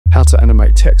How to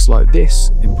animate text like this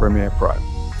in Premiere Pro.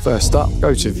 First up,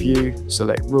 go to View,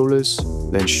 select Rulers,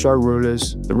 then Show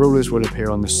Rulers. The rulers will appear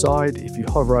on the side. If you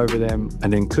hover over them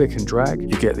and then click and drag,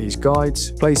 you get these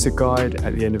guides. Place a guide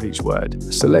at the end of each word.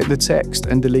 Select the text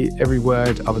and delete every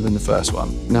word other than the first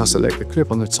one. Now select the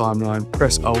clip on the timeline,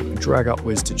 press Alt and drag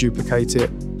upwards to duplicate it.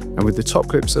 And with the top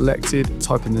clip selected,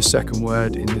 type in the second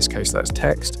word, in this case that's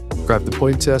text. Grab the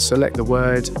pointer, select the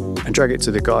word, and drag it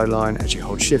to the guideline as you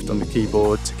hold Shift on the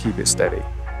keyboard to keep it steady.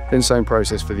 Then same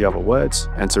process for the other words,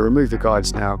 and to remove the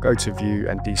guides now, go to View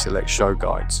and deselect Show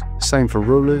Guides. Same for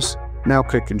rulers. Now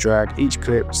click and drag each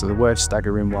clip so the words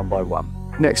stagger in one by one.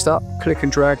 Next up, click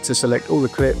and drag to select all the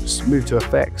clips, move to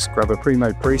Effects, grab a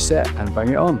pre-made preset and bang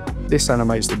it on. This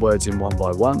animates the words in one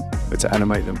by one, but to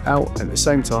animate them out at the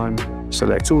same time,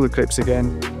 select all the clips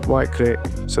again, right click,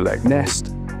 select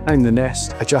Nest, name the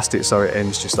nest, adjust it so it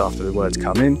ends just after the words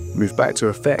come in, move back to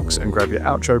Effects and grab your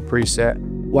outro preset,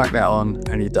 whack that on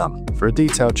and you're done. For a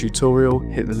detailed tutorial,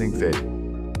 hit the link vid.